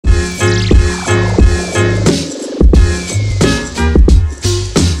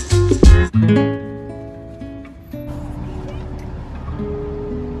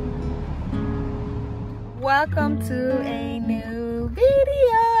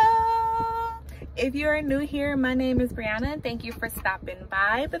If you are new here, my name is Brianna and thank you for stopping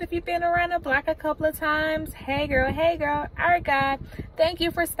by. But if you've been around the block a couple of times, hey girl, alright God, thank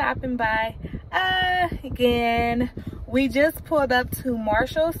you for stopping by. Again, we just pulled up to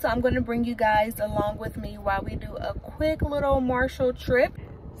Marshall, so I'm going to bring you guys along with me while we do a quick little Marshall trip.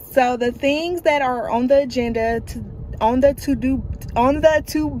 So the things that are on the agenda on the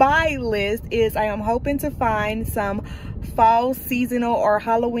to buy list is I am hoping to find some fall seasonal or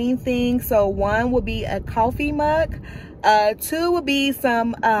Halloween things. So one would be a coffee mug. Two would be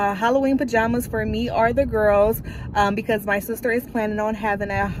some Halloween pajamas for me or the girls, because my sister is planning on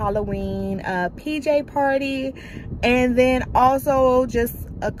having a Halloween PJ party. And then also just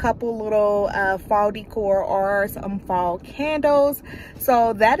a couple little fall decor or some fall candles.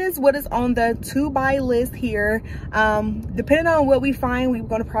 So that is what is on the to buy list here. Depending on what we find, we're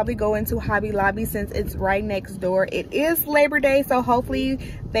going to probably go into Hobby Lobby since it's right next door. It is Labor Day, so hopefully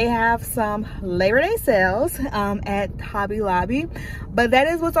they have some Labor Day sales at Hobby Lobby. But that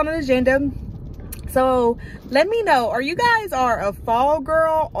is what's on the agenda. So let me know, are you guys a fall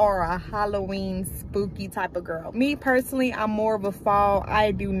girl or a Halloween spooky type of girl? Me personally, I'm more of a fall.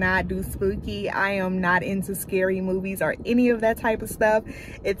 I do not do spooky. I am not into scary movies or any of that type of stuff.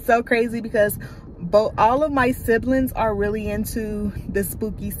 It's so crazy because all of my siblings are really into the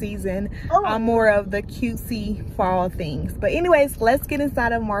spooky season. I'm more of the cutesy fall things. But anyways, let's get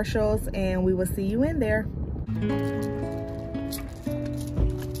inside of Marshall's and we will see you in there.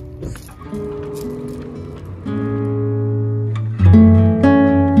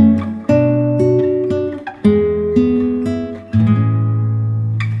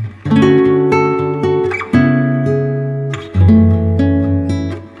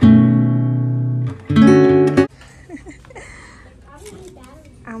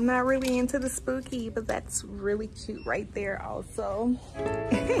 I'm not really into the spooky, but that's really cute right there also.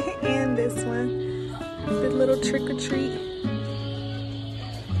 And this one, the little trick or treat.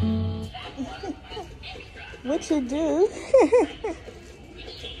 What you do?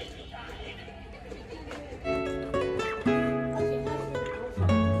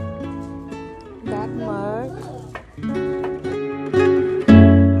 That mug.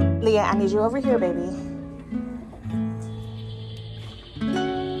 Leah, I need you over here, baby.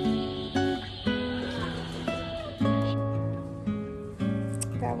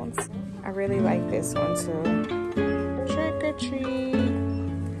 I really like this one too. Trick or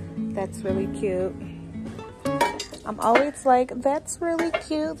treat. That's really cute. I'm always like, that's really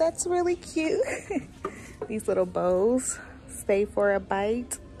cute. That's really cute. These little bows. Stay for a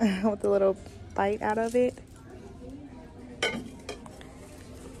bite with a little bite out of it.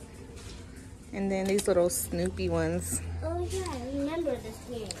 And then these little Snoopy ones. Oh yeah, I remember this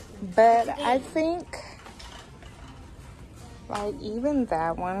game. But I think like even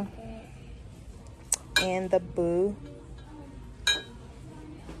that one and the boo.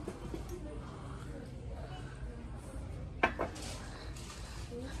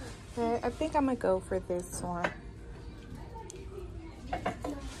 I think I'm gonna go for this one.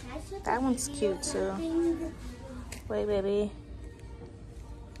 That one's cute too. Wait, baby.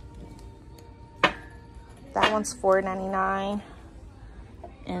 That one's $4.99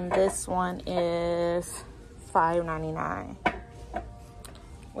 and this one is $5.99.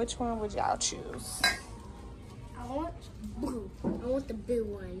 Which one would y'all choose? I want blue. I want the blue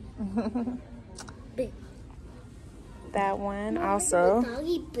one. Big. That one also.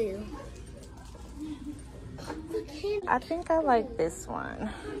 Doggy blue. I think I like this one.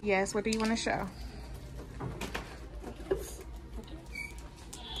 Yes, what do you want to show?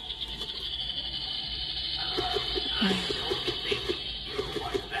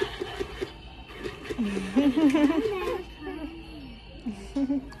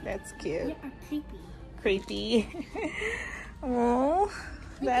 That's cute. Creepy. Oh,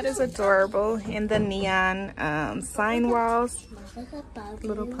 that is adorable. In the neon sign walls.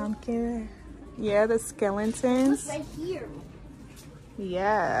 Little pumpkin. Yeah, the skeletons. Right here.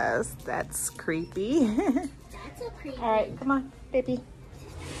 Yes, that's creepy. That's a creepy. All right, come on, baby.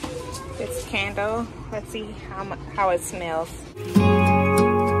 This candle. Let's see how it smells.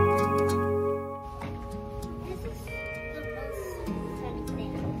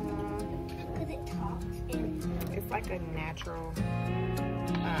 Like a natural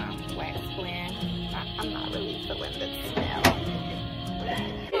wax blend. I'm not really feeling the smell.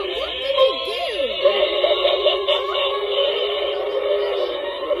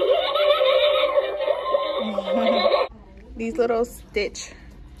 These little stitch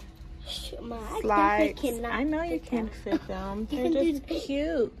slides. I know you can't fit them. They're just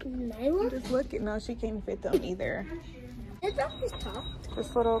cute. I'm just looking. No, she can't fit them either. It's not this top.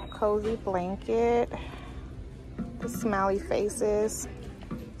 This little cozy blanket. The smiley faces.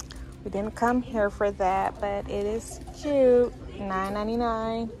 We didn't come here for that, but it is cute.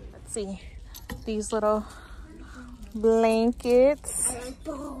 $9.99. Let's see. These little blankets. I like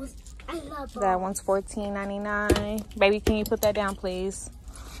those. I love those. That one's $14.99. Baby, can you put that down, please?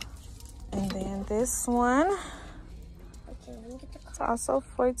 And then this one. Okay, let me get the It's also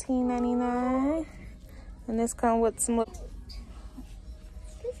 $14.99. And this comes with some.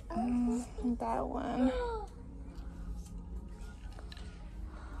 That one.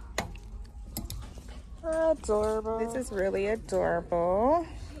 Adorable. This is really adorable.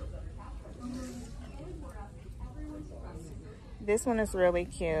 This one is really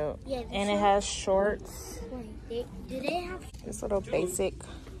cute. Yeah, and it has shorts. Wait, do they have? This little basic.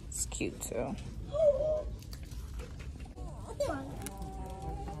 It's cute too.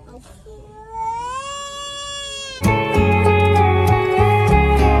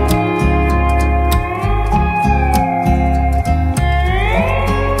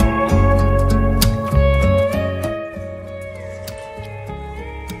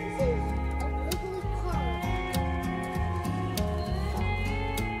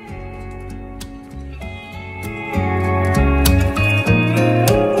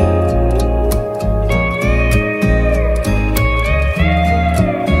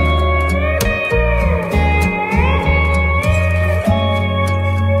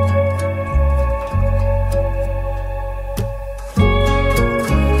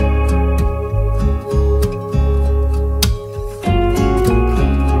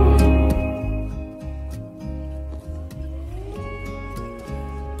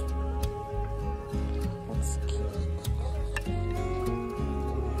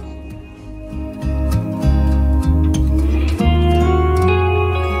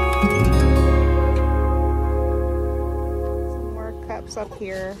 Up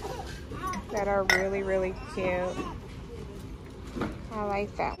here that are really, really cute. I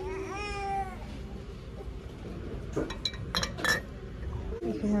like that.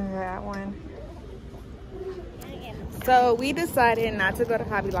 That one. So we decided not to go to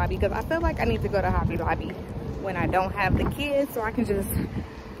Hobby Lobby because I feel like I need to go to Hobby Lobby when I don't have the kids, so I can just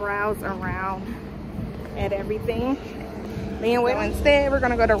browse around at everything. Then instead we're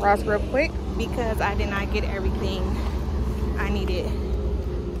gonna go to Ross real quick because I did not get everything I needed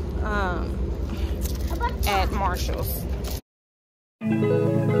at Marshall's.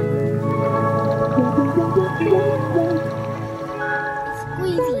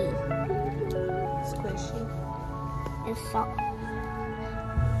 Squeezy. Squishy. It's soft.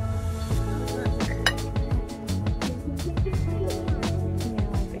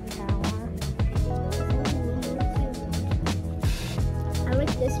 I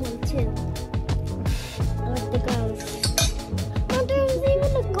like this one too. I like the ghost. No, there's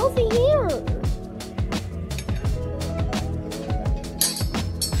even a ghost here.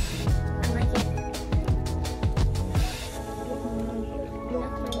 I like it.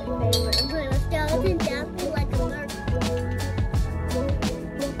 That's my favorite. I'm putting a skeleton down to like a lurk.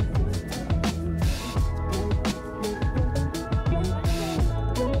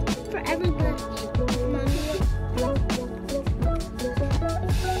 For everybody.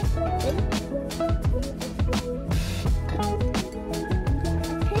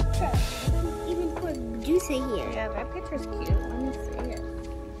 Here. Yeah, that picture's cute. Let me see it.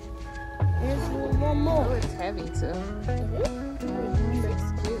 There's one more. Oh, it's heavy too. It's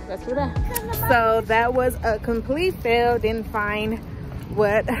cute. That's what So that was a complete fail. Didn't find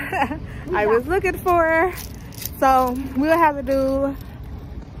what I was looking for. So we'll have to do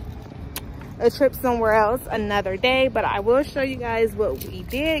a trip somewhere else another day. But I will show you guys what we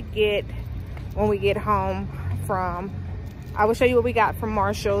did get when we get home from. I will show you what we got from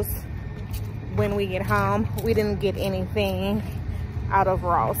Marshall's. When we get home, we didn't get anything out of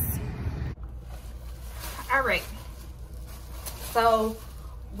Ross. All right, so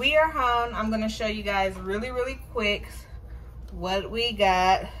we are home. I'm gonna show you guys really quick what we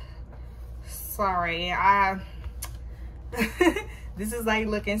got. Sorry, this is like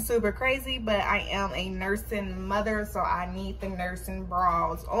looking super crazy, but I am a nursing mother, so I need the nursing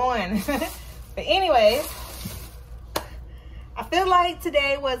bras on. But anyways, I feel like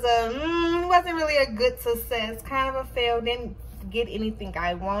today was wasn't really a good success, kind of a fail. Didn't get anything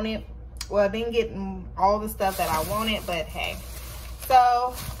I wanted. Well, didn't get all the stuff that I wanted, but hey.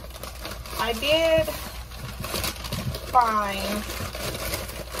 So I did find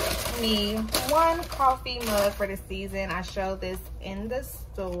me one coffee mug for the season. I showed this in the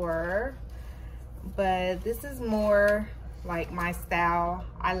store, but this is more like my style.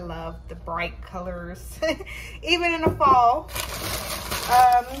 I love the bright colors even in the fall.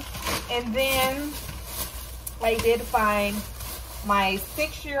 And then I did find my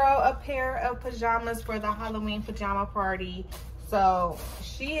 6-year-old a pair of pajamas for the Halloween pajama party. So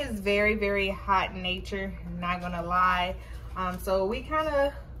she is very, very hot in nature, not gonna lie. So we kind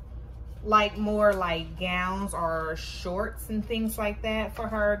of like more like gowns or shorts and things like that for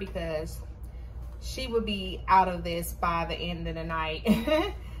her, because she would be out of this by the end of the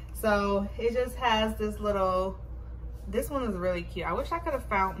night. So it just has this little, this one is really cute. I wish I could have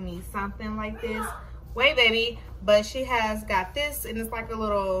found me something like this. Wait, baby. But she has got this, and it's like a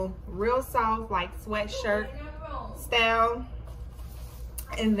little real soft like sweatshirt style.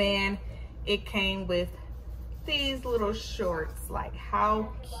 And then it came with these little shorts. Like,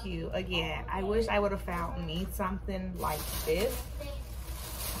 how cute. Again, I wish I would have found me something like this,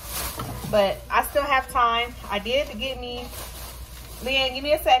 but I still have time. I did get me, Leanne, give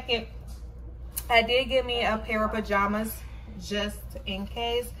me a second. I did get me a pair of pajamas just in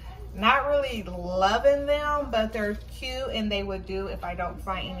case. Not really loving them, but they're cute and they would do if I don't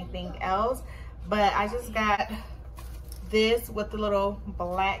find anything else. But I just got this with the little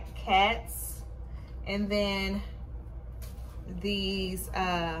black cats, and then these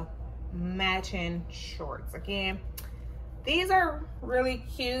matching shorts. Again, these are really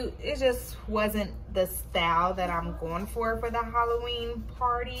cute. It just wasn't the style that I'm going for the Halloween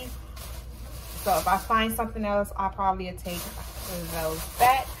party. So if I find something else, I'll probably take those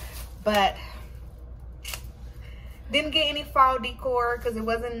back. But didn't get any fall decor because it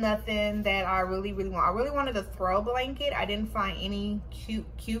wasn't nothing that I really want. I really wanted a throw blanket. I didn't find any cute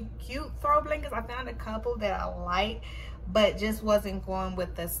throw blankets. I found a couple that I like, but just wasn't going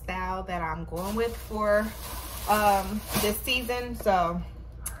with the style that I'm going with for this season. So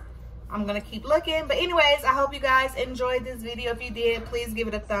I'm gonna keep looking. But anyways, I hope you guys enjoyed this video. If you did, please give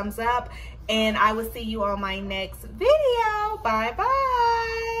it a thumbs up, and I will see you on my next video. Bye bye.